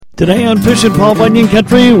Today on Fishin' Paul Bunyan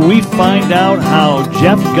Country, we find out how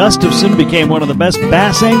Jeff Gustafson became one of the best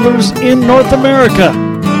bass anglers in North America.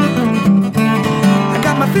 I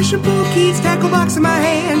got my fishing pole keys, tackle box in my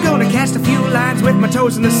hand, gonna cast a few lines with my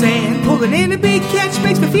toes in the sand. Pulling in a big catch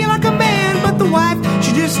makes me feel like a man, but the wife,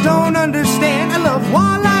 she just don't understand. I love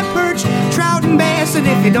walleye, perch, trout, and bass, and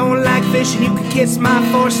if you don't like fishing, you can kiss my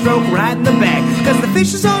four-stroke right in the back. Cause the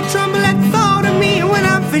fishes all tremble at the thought of me when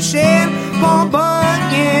I'm fishing Paul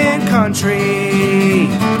Bunyan Country.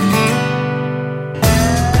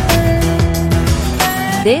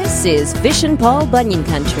 This is Fishin' Paul Bunyan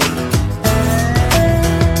Country.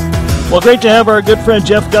 Well, great to have our good friend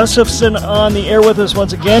Jeff Gustafson on the air with us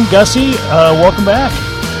once again. Gussie, welcome back.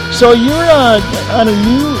 So you're on a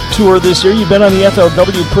new tour this year. You've been on the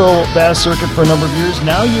FLW Pro Bass Circuit for a number of years.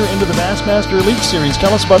 Now you're into the Bassmaster Elite Series.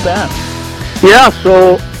 Tell us about that. Yeah,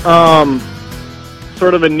 so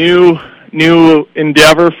sort of a new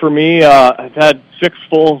endeavor for me. I've had 6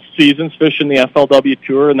 full seasons fishing the FLW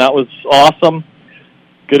Tour, and that was awesome.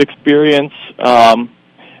 Good experience. And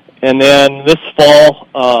then this fall,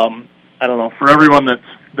 I don't know, for everyone that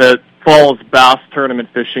follows bass tournament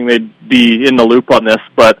fishing, they'd be in the loop on this,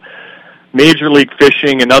 but Major League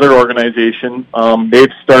Fishing, another organization,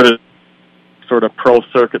 they've started sort of pro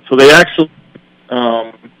circuit. So they actually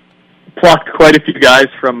plucked quite a few guys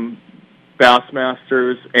from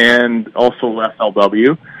Bassmasters and also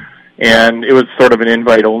FLW, and it was sort of an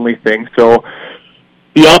invite-only thing. So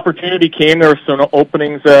the opportunity came. There were some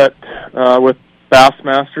openings with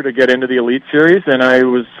Bassmaster to get into the Elite Series, and I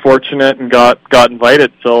was fortunate and got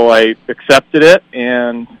invited. So I accepted it,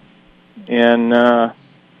 and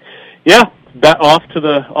off to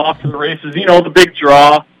the races. You know, the big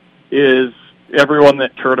draw is everyone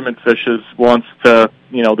that tournament fishes wants to.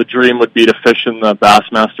 You know, the dream would be to fish in the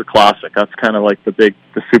Bassmaster Classic. That's kind of like the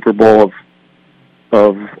Super Bowl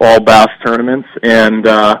of all bass tournaments, and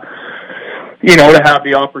you know, to have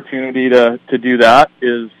the opportunity to do that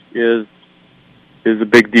is a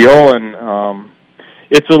big deal, and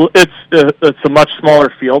it's a much smaller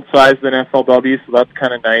field size than FLW, so that's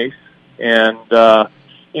kind of nice. And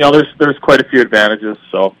you know, there's quite a few advantages.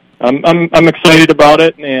 So I'm excited about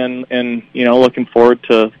it, and you know, looking forward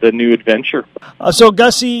to the new adventure. So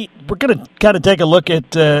Gussie, we're going to kind of take a look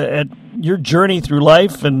at your journey through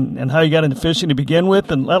life and how you got into fishing to begin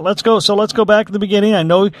with, and let's go back to the beginning. I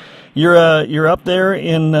know you're up there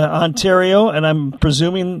in Ontario, and I'm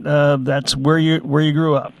presuming that's where you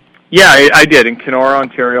grew up. Yeah, I did, in Kenora,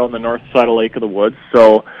 Ontario, on the north side of Lake of the Woods.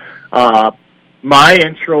 So my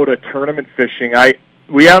intro to tournament fishing,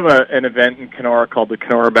 we have an event in Kenora called the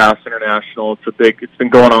Kenora Bass International. It's been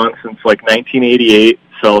going on since like 1988,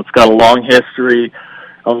 so it's got a long history.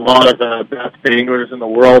 A lot of the best anglers in the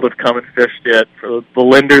world have come and fished it. The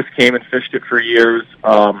Linders came and fished it for years.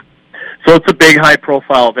 So it's a big,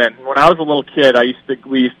 high-profile event. And when I was a little kid,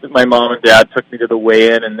 my mom and dad took me to the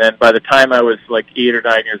weigh-in, and then by the time I was like 8 or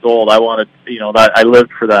 9 years old, I wanted, you know, that I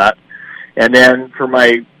lived for that. And then for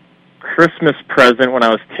my Christmas present when I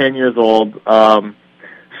was 10 years old,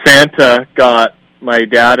 Santa got my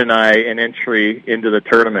dad and I an entry into the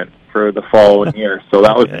tournament for the following year. So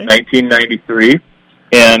that was 1993.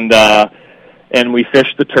 And we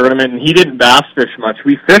fished the tournament, and he didn't bass fish much.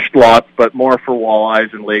 We fished lots, but more for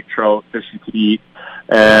walleyes and lake trout, fish you could eat.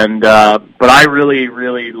 And but I really,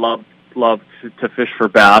 really loved to fish for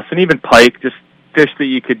bass, and even pike, just fish that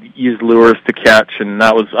you could use lures to catch. And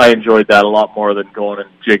I enjoyed that a lot more than going and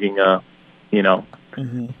jigging you know.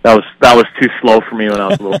 Mm-hmm. That was too slow for me when I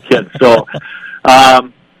was a little kid. So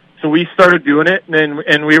so we started doing it,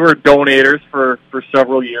 and we were donators for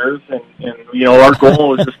several years, and you know, our goal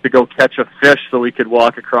was just to go catch a fish so we could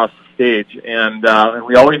walk across the stage, and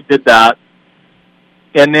we always did that.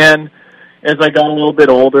 And then as I got a little bit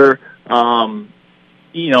older,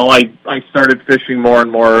 you know, I started fishing more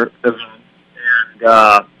and more, and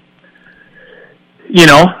you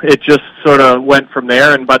know, it just sort of went from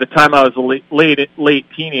there. And by the time I was a late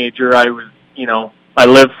teenager, I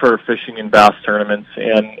lived for fishing in bass tournaments,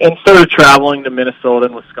 and started traveling to Minnesota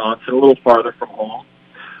and Wisconsin, a little farther from home,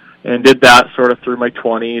 and did that sort of through my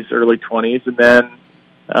early 20s. And then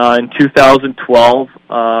in 2012,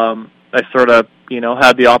 I sort of, you know,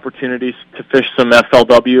 had the opportunities to fish some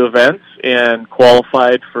FLW events and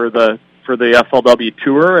qualified for the FLW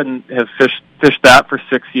Tour, and have fished that for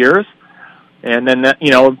 6 years. And then that,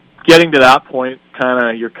 you know, getting to that point,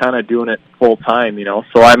 you're kind of doing it full time, you know.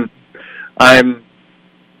 So I'm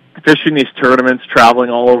fishing these tournaments,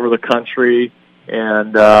 traveling all over the country,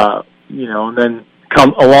 and you know, and then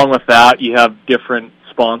along with that, you have different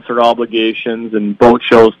sponsored obligations and boat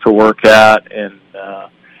shows to work at, and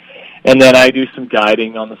and then I do some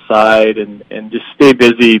guiding on the side and just stay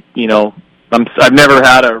busy. I've never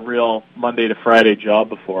had a real Monday to Friday job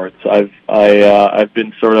before. I've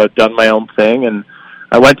been sort of done my own thing, and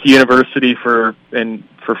I went to university for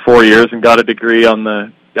 4 years and got a degree on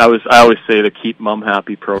I always say the Keep Mom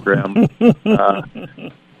Happy program.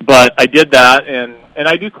 But I did that, and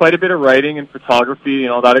I do quite a bit of writing and photography.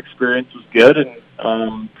 That experience was good,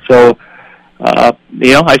 and so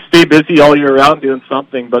I stay busy all year round doing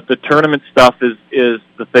something. But the tournament stuff is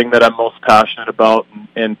the thing that I'm most passionate about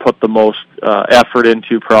and put the most effort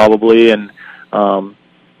into, probably. And and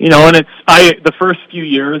the first few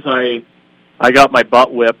years I got my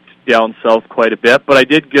butt whipped down south quite a bit, but I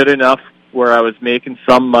did good enough where I was making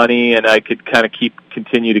some money and I could kind of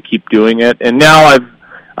continue to keep doing it. And now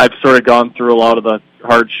I've sort of gone through a lot of the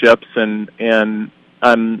hardships, and I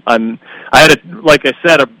had like I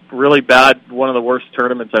said, a really bad, one of the worst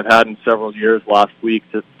tournaments I've had in several years last week.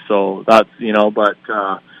 So that's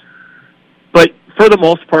but for the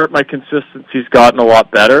most part, my consistency's gotten a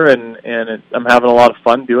lot better, and I'm having a lot of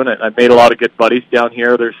fun doing it. I've made a lot of good buddies down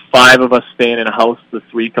here. There's 5 of us staying in a house this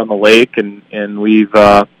week on the lake, and we've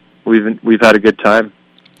had a good time.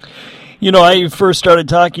 I first started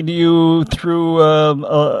talking to you through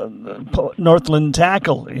Northland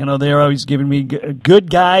Tackle. They're always giving me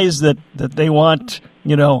good guys that they want,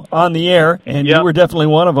 on the air, and you were definitely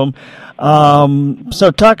one of them.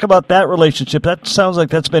 So talk about that relationship. That sounds like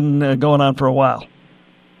that's been going on for a while.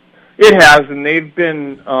 It has, and they've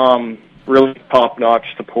been really top-notch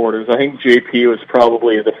supporters. I think JP was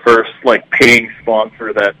probably the first paying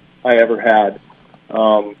sponsor that I ever had.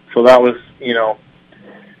 So that was,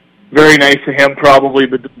 very nice of him, probably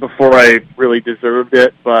before I really deserved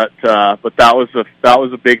it. But that was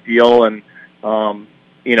a big deal, and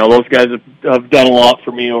those guys have done a lot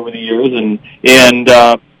for me over the years, and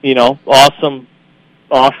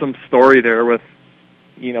awesome story there with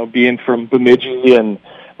being from Bemidji, and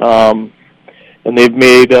they've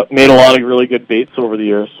made a lot of really good baits over the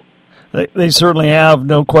years. They certainly have,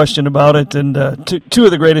 no question about it. And two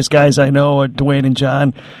of the greatest guys I know, Dwayne and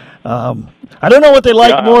John. I don't know what they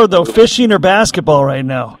like more, though, fishing or basketball right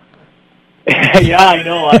now. Yeah, I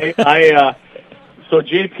know. So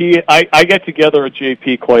JP, I get together with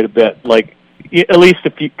JP quite a bit, at least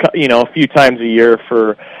a few times a year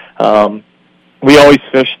for. We always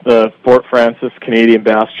fish the Fort Francis Canadian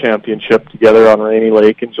Bass Championship together on Rainy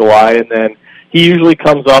Lake in July, and then he usually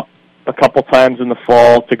comes up a couple times in the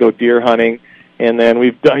fall to go deer hunting. And then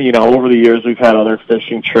we've done, over the years, we've had other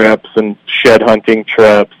fishing trips and shed hunting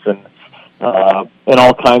trips and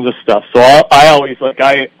all kinds of stuff. So I always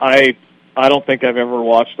I don't think I've ever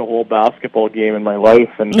watched a whole basketball game in my life,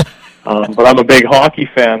 and but I'm a big hockey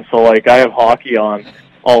fan, so I have hockey on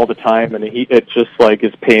all the time, and it just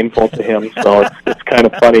is painful to him. So it's kind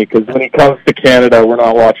of funny because when he comes to Canada, we're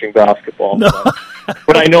not watching basketball. No.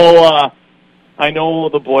 But I know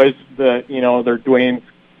the boys that they're Dwayne's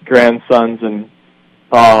grandsons and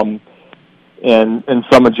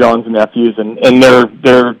some of John's nephews, and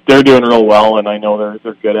they're doing real well, and I know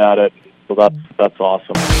they're good at it. So that's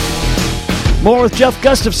awesome. More with Jeff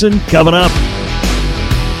Gustafson coming up.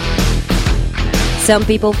 Some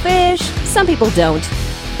people fish, some people don't.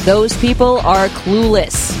 Those people are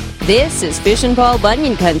clueless. This is Fishin' Paul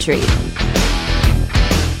Bunyan Country.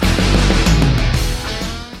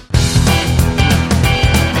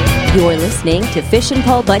 You're listening to Fishin'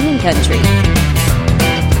 Paul Bunyan Country.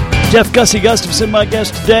 Jeff Gustafson, my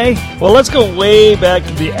guest today. Well, let's go way back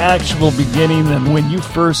to the actual beginning and when you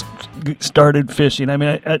first started fishing. I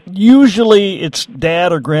mean, usually it's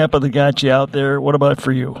Dad or Grandpa that got you out there. What about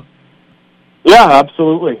for you? Yeah,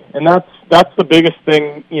 absolutely, and that's the biggest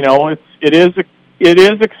thing. It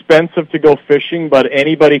is expensive to go fishing, but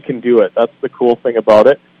anybody can do it. That's the cool thing about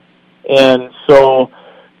it. And so,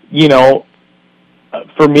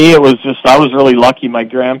 for me, it was just I was really lucky. My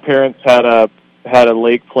grandparents had a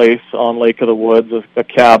lake place on Lake of the Woods, a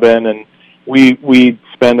cabin, and we'd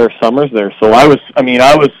spend our summers there. So I was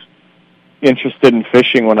interested in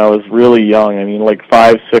fishing when I was really young. I mean,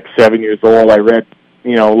 5, 6, 7 years old. I read,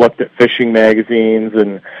 looked at fishing magazines,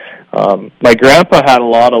 and my grandpa had a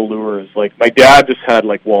lot of lures. My dad just had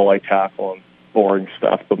walleye tackle and boring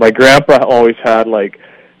stuff, but my grandpa always had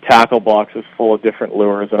tackle boxes full of different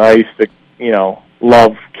lures, and I used to,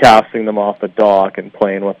 love casting them off the dock and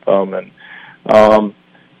playing with them, and so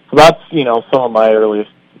that's some of my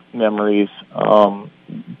earliest memories.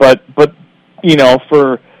 But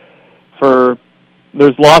for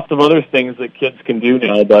there's lots of other things that kids can do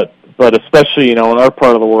now, but especially in our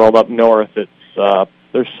part of the world up north, it's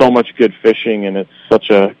there's so much good fishing, and it's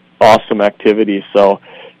such a awesome activity. So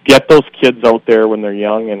get those kids out there when they're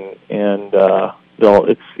young, and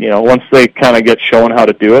once they kind of get shown how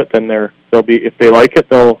to do it, then they'll be, if they like it,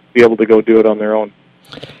 they'll be able to go do it on their own.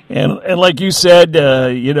 And like you said,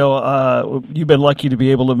 you've been lucky to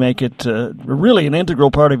be able to make it really an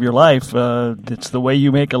integral part of your life. It's the way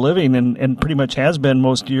you make a living, and pretty much has been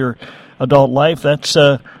most of your adult life. That's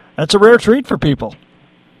a rare treat for people.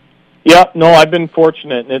 Yeah, no, I've been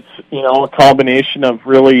fortunate, and it's a combination of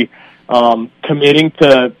really committing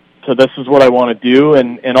to this is what I want to do,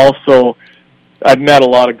 and also I've met a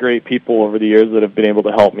lot of great people over the years that have been able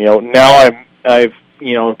to help me out. And now I've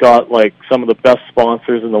got like some of the best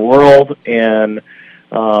sponsors in the world, and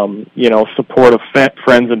support of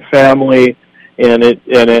friends and family, and it's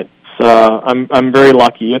I'm very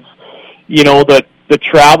lucky. It's the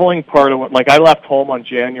traveling part of it. Like, I left home on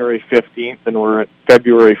January 15th, and we're at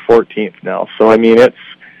February 14th now. So I mean,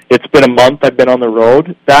 it's been a month I've been on the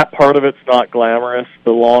road. That part of it's not glamorous.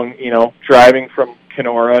 The long, driving from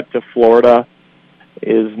Kenora to Florida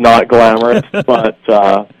is not glamorous, but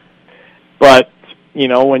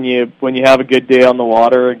when you have a good day on the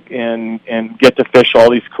water and get to fish all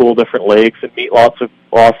these cool different lakes and meet lots of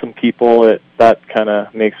awesome people, that kind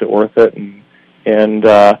of makes it worth it. And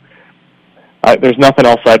there's nothing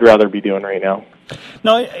else I'd rather be doing right now.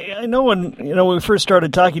 Now, I know when we first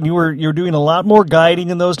started talking, you were doing a lot more guiding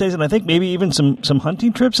in those days, and I think maybe even some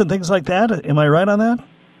hunting trips and things like that. Am I right on that?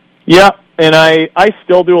 Yeah, and I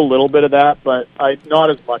still do a little bit of that, but not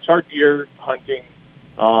as much. Our deer hunting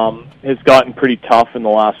has gotten pretty tough in the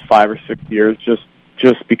last 5 or 6 years,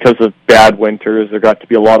 just because of bad winters. There got to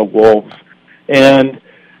be a lot of wolves, and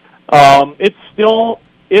it's still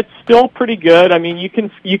pretty good. I mean, you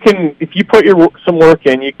can if you put some work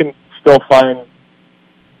in, you can still find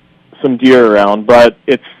some deer around. But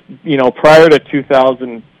it's prior to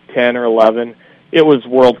 2010 or 11, it was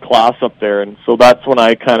world class up there, and so that's when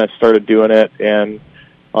I kind of started doing it. And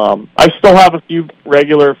I still have a few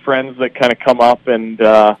regular friends that kind of come up and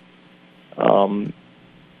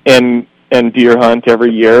deer hunt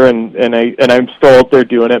every year, and I'm still out there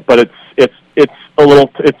doing it. But there's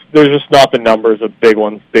just not the numbers of big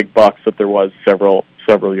ones, big bucks that there was several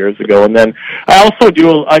years ago. And then I've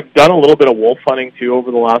done a little bit of wolf hunting too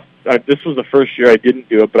over the last. This was the first year I didn't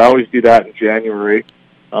do it, but I always do that in January.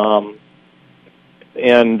 And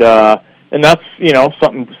that's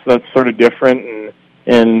something that's sort of different,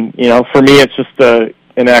 and for me it's just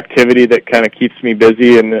an activity that kind of keeps me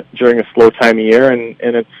busy and during a slow time of year, and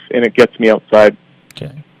it gets me outside.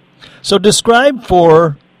 Okay, so describe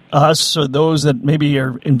for us, or those that maybe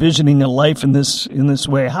are envisioning a life in this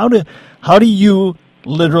way, how do you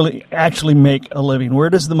literally actually make a living? Where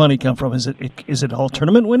does the money come from? Is it all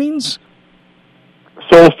tournament winnings?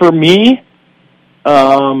 So for me,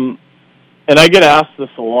 and I get asked this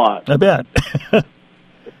a lot. I bet.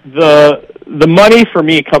 The money for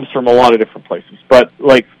me comes from a lot of different places, but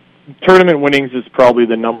like tournament winnings is probably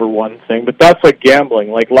the number one thing. But that's like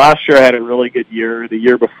gambling. Like last year I had a really good year. The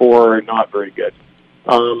year before, not very good.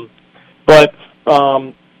 But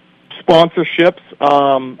sponsorships,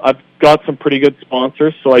 I've got some pretty good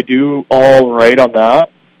sponsors, so I do all right on that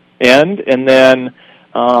end. And then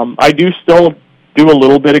I do still do a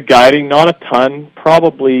little bit of guiding, not a ton,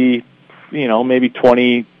 probably maybe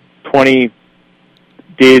 20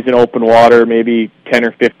 days in open water, maybe 10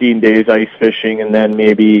 or 15 days ice fishing, and then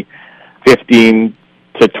maybe 15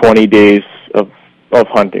 to 20 days of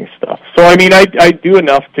hunting stuff. So I mean, I do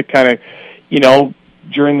enough to kind of,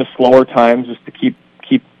 during the slower times, just to keep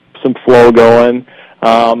some flow going.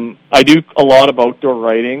 I do a lot of outdoor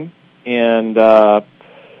writing and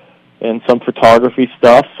some photography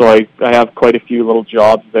stuff, so I have quite a few little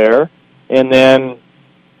jobs there. And then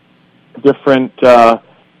different,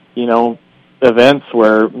 events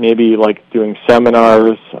where maybe like doing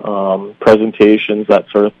seminars, presentations, that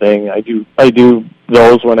sort of thing. I do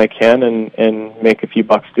those when I can and make a few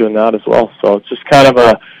bucks doing that as well. So it's just kind of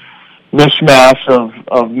a mishmash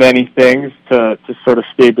of many things to sort of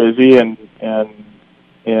stay busy and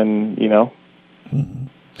Mm-hmm.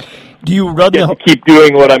 Do you run to keep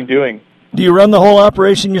doing what I'm doing? Do you run the whole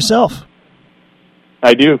operation yourself?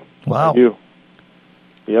 I do. Wow. I do.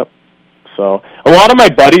 Yep. So a lot of my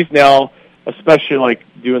buddies now, especially like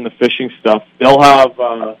doing the fishing stuff, they'll have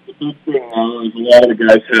the big thing now is a lot of the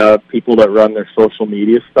guys have people that run their social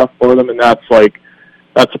media stuff for them, and that's a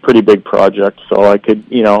pretty big project. So I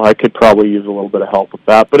could probably use a little bit of help with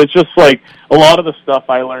that. But it's just like a lot of the stuff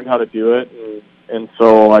I learned how to do it, and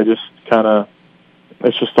so I just kind of,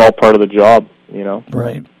 it's just all part of the job,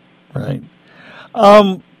 Right.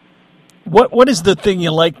 What is the thing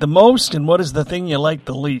you like the most, and what is the thing you like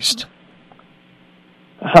the least?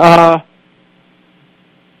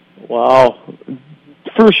 Wow.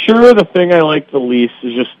 For sure, the thing I like the least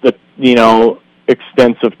is just the,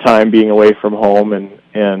 extensive time being away from home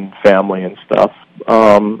and family and stuff,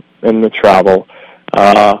 and the travel.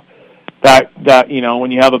 That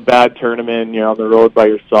when you have a bad tournament and you're on the road by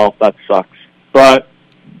yourself, that sucks. But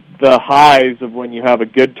the highs of when you have a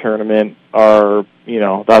good tournament are,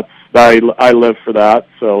 I live for that.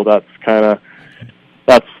 So that's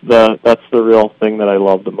the real thing that I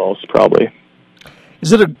love the most, probably.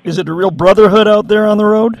 Is it a real brotherhood out there on the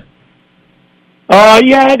road?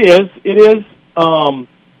 Yeah, it is. It is,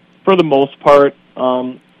 for the most part.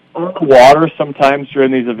 On the water, sometimes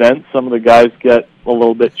during these events, some of the guys get a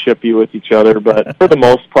little bit chippy with each other, but for the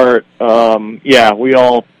most part, we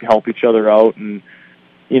all help each other out, and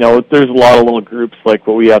there's a lot of little groups like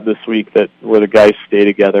what we have this week where the guys stay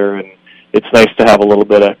together, and it's nice to have a little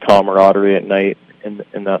bit of camaraderie at night and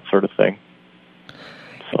that sort of thing.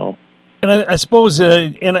 So. And I suppose,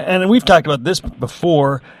 and we've talked about this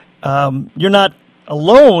before, you're not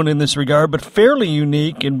alone in this regard, but fairly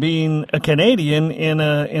unique in being a Canadian in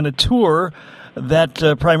a tour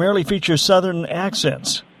that primarily features Southern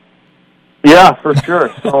accents. Yeah, for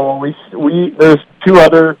sure. So we there's two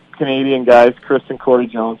other Canadian guys, Chris and Corey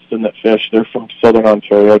Johnston, that fish. They're from Southern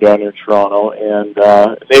Ontario down near Toronto, and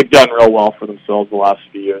they've done real well for themselves the last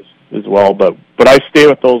few years as well. But I stay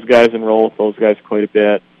with those guys and roll with those guys quite a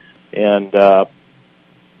bit. And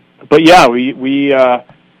but yeah, we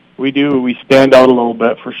stand out a little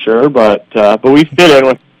bit for sure, but we fit in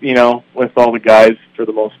with all the guys for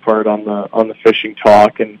the most part on the fishing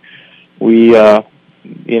talk, and we I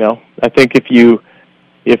think if you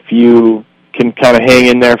can kind of hang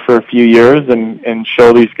in there for a few years and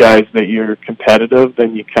show these guys that you're competitive,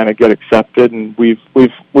 then you kind of get accepted, and we've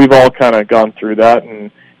all kind of gone through that,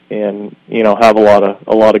 and have a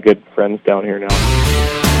lot of good friends down here now.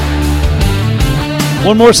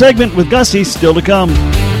 One more segment with Gussie still to come.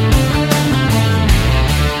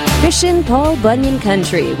 Fishin' Paul Bunyan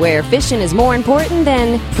Country, where fishing is more important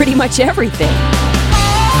than pretty much everything.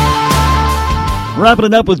 Wrapping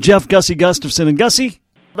it up with Jeff Gussie Gustafson. And Gussie,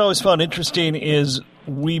 what I've always found interesting is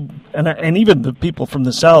and even the people from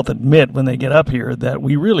the South admit when they get up here that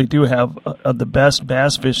we really do have the best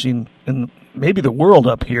bass fishing in maybe the world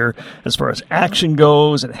up here as far as action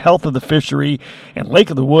goes and health of the fishery, and Lake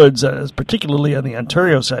of the Woods, particularly on the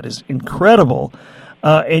Ontario side, is incredible.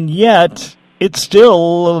 And yet it's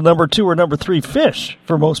still number 2 or number 3 fish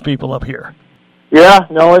for most people up here. Yeah,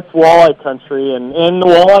 no, it's walleye country, and the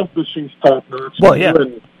walleye fishing's top notch. Well, yeah.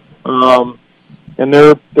 And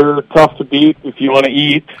they're tough to beat if you want to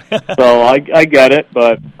eat. So I get it,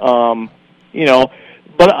 but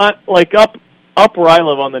up where I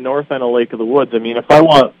live on the north end of Lake of the Woods, I mean, if I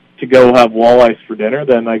want to go have walleyes for dinner,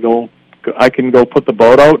 then I can go put the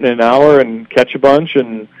boat out in an hour and catch a bunch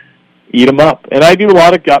and eat them up. And I do a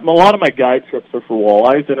lot of my guide trips are for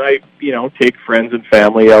walleyes, and I take friends and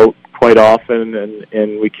family out quite often,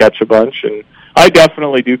 and we catch a bunch. And I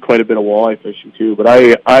definitely do quite a bit of walleye fishing too, but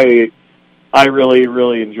I really,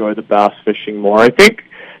 really enjoy the bass fishing more. I think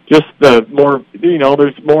just the more,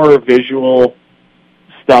 there's more visual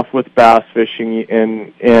stuff with bass fishing,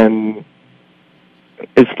 and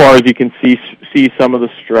as far as you can see some of the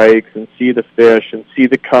strikes and see the fish and see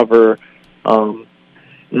the cover, and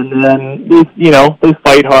then they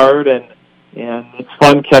fight hard, and it's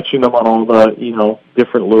fun catching them on all the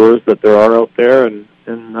different lures that there are out there, and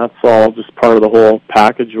that's all just part of the whole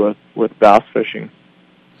package with bass fishing.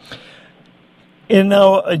 And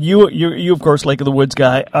now you of course Lake of the Woods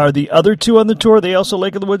guy. Are the other two on the tour? Are they also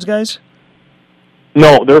Lake of the Woods guys?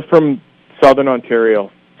 No, they're from Southern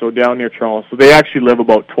Ontario, so down near Toronto. So they actually live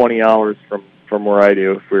about 20 hours from where I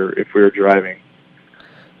do if we were driving.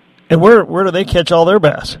 And where do they catch all their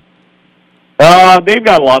bass? They've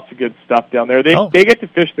got lots of good stuff down there. They get to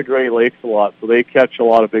fish the Great Lakes a lot, so they catch a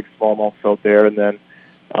lot of big smallmouths out there. And then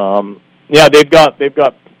they've got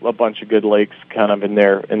a bunch of good lakes kind of in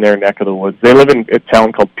their neck of the woods. They live in a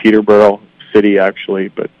town called Peterborough City, actually,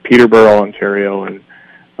 but Peterborough, Ontario, and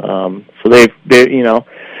so they the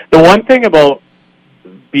one thing about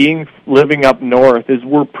living up north is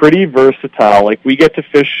we're pretty versatile. Like, we get to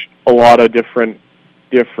fish a lot of different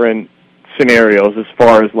scenarios as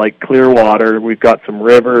far as like clear water. We've got some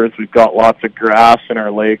rivers, we've got lots of grass in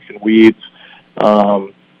our lakes and weeds.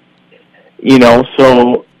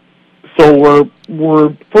 So we're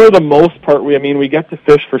for the most part we get to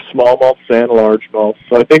fish for smallmouths and largemouths.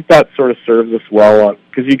 So I think that sort of serves us well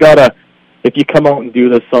because if you come out and do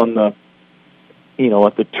this on the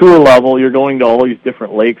at the tour level, you're going to all these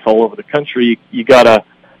different lakes all over the country. You gotta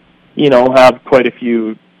have quite a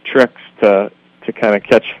few tricks to kind of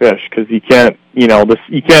catch fish, because you can't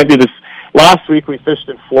do this. Last week we fished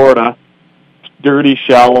in Florida, dirty,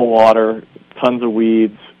 shallow water, tons of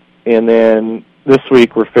weeds, and then this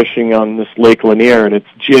week we're fishing on this Lake Lanier, and it's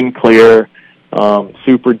gin clear,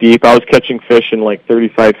 super deep. I was catching fish in like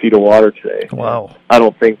 35 feet of water today. Wow. I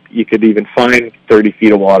don't think you could even find 30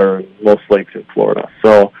 feet of water in most lakes in Florida.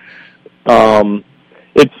 So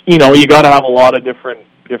it's, you got to have a lot of different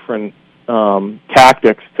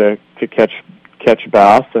tactics to catch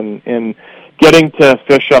bass, and getting to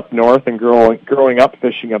fish up north and growing up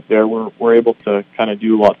fishing up there, we're able to kind of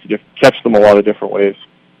do catch them a lot of different ways.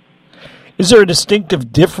 Is there a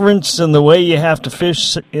distinctive difference in the way you have to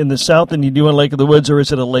fish in the south than you do in Lake of the Woods, or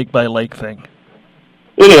is it a lake-by-lake thing?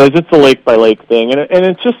 It is. It's a lake-by-lake thing, and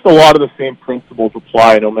it's just a lot of the same principles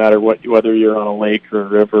apply no matter whether you're on a lake or a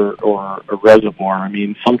river or a reservoir. I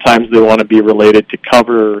mean, sometimes they want to be related to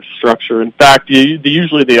cover or structure. In fact,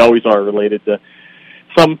 they always are related to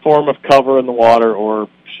some form of cover in the water or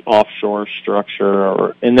offshore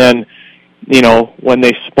structure. And then, when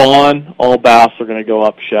they spawn, all bass are going to go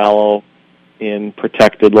up shallow in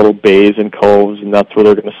protected little bays and coves, and that's where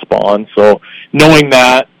they're going to spawn. So knowing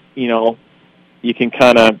that, you can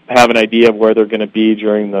kind of have an idea of where they're going to be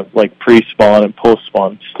during the pre-spawn and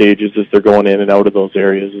post-spawn stages as they're going in and out of those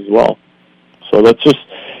areas as well. So that's just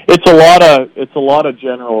it's a lot of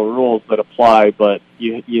general rules that apply, but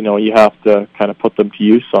you have to kind of put them to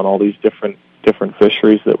use on all these different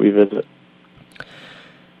fisheries that we visit.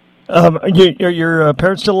 Are your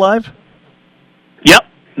parents still alive? Yep.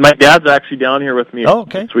 My dad's actually down here with me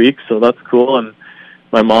this week, so that's cool. And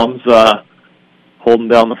my mom's holding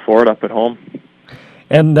down the fort up at home.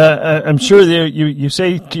 And I'm sure you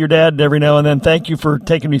say to your dad every now and then, "Thank you for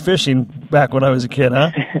taking me fishing back when I was a kid,"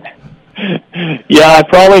 huh? Yeah,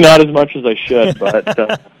 probably not as much as I should, but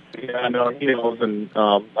yeah, no, he knows, and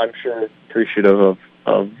I'm sure appreciative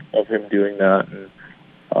of him doing that. And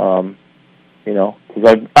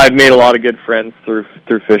because I've made a lot of good friends through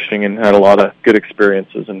fishing and had a lot of good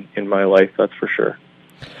experiences in my life, that's for sure.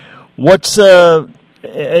 What's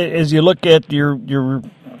as you look at your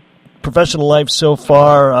professional life so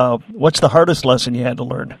far, what's the hardest lesson you had to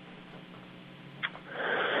learn?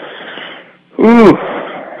 Ooh,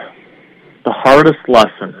 the hardest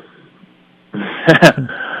lesson.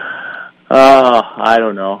 I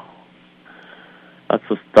don't know. That's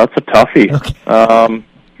a toughie. Okay.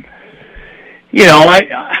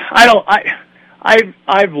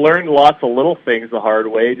 I've learned lots of little things the hard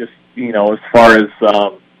way, just, as far as,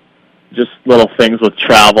 just little things with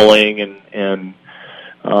traveling and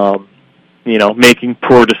making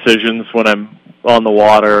poor decisions when I'm on the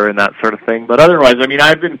water and that sort of thing. But otherwise, I mean,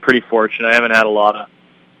 I've been pretty fortunate. I haven't had a lot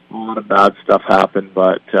of bad stuff happen,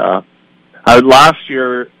 but, last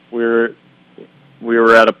year we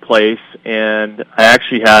were at a place, and I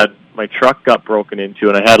actually had my truck got broken into,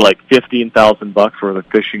 and I had like $15,000 worth of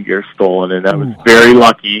fishing gear stolen, and I was very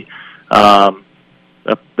lucky.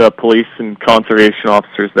 The police and conservation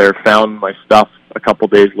officers there found my stuff a couple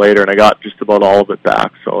days later, and I got just about all of it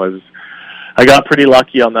back. So I got pretty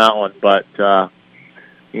lucky on that one. But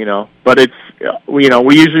but it's we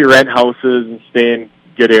usually rent houses and stay in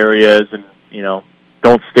good areas, and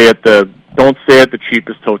don't stay at the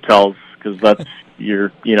cheapest hotels, because that's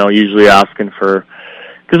you're usually asking for.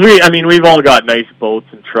 Because we've all got nice boats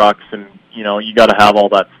and trucks, and you got to have all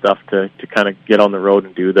that stuff to kind of get on the road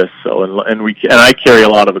and do this. So and I carry a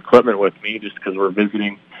lot of equipment with me just because we're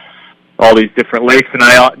visiting all these different lakes, and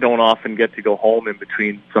I don't often get to go home in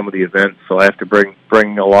between some of the events, so I have to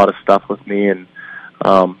bring a lot of stuff with me, and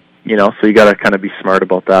so you got to kind of be smart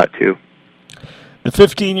about that too. The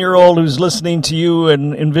 15-year-old who's listening to you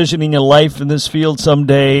and envisioning a life in this field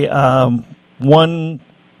someday, the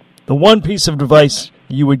one piece of advice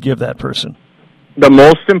you would give that person? The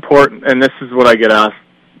most important, and this is what I get asked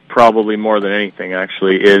probably more than anything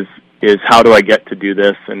actually, is how do I get to do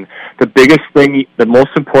this? And the biggest thing, the most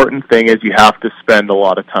important thing is you have to spend a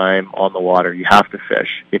lot of time on the water. You have to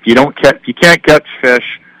fish. If you can't catch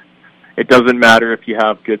fish, it doesn't matter if you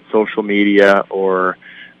have good social media or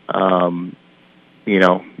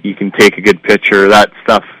you can take a good picture. That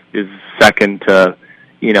stuff is second to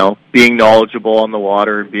being knowledgeable on the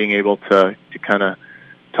water and being able to kind of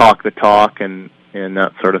talk the talk and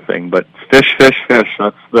that sort of thing. But fish.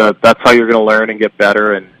 That's how you're going to learn and get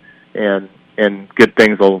better, and good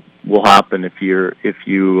things will happen if you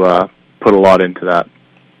put a lot into that.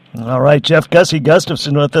 All right, Jeff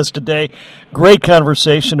Gustafson with us today. Great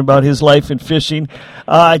conversation about his life in fishing.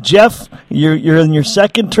 Jeff, you're in your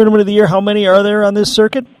second tournament of the year. How many are there on this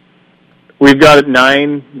circuit? We've got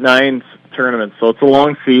nine tournaments, so it's a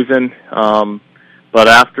long season. but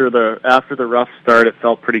after the rough start, it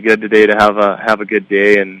felt pretty good today to have a good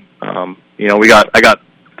day. And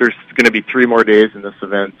there's going to be 3 more days in this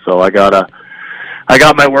event, so I got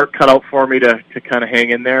my work cut out for me to kind of hang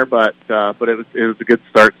in there. But it was a good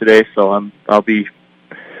start today, so I'll be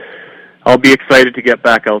excited to get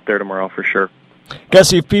back out there tomorrow for sure.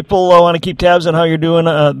 Gussie, if people want to keep tabs on how you're doing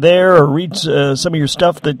there, or read some of your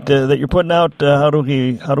stuff that you're putting out, how do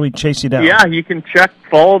we chase you down? Yeah, you can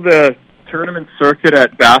follow the tournament circuit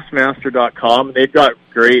at bassmaster.com. They've got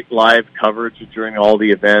great live coverage during all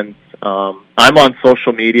the events. I'm on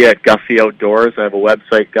social media at Gussie Outdoors. I have a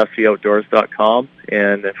website, gussieoutdoors.com,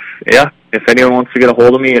 and if anyone wants to get a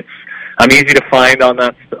hold of me, I'm easy to find on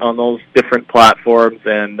those different platforms,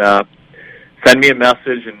 and send me a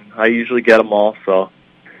message, and I usually get them all, so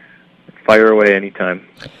fire away anytime.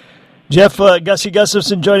 Jeff, Gussie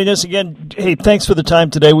Gustafson joining us again. Hey, thanks for the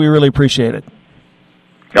time today. We really appreciate it.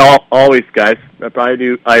 Always, guys.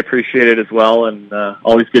 I appreciate it as well, and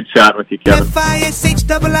always good chatting with you, Kevin.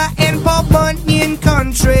 F-I-S-H-I-I-N Paul Bunyan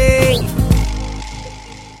Country.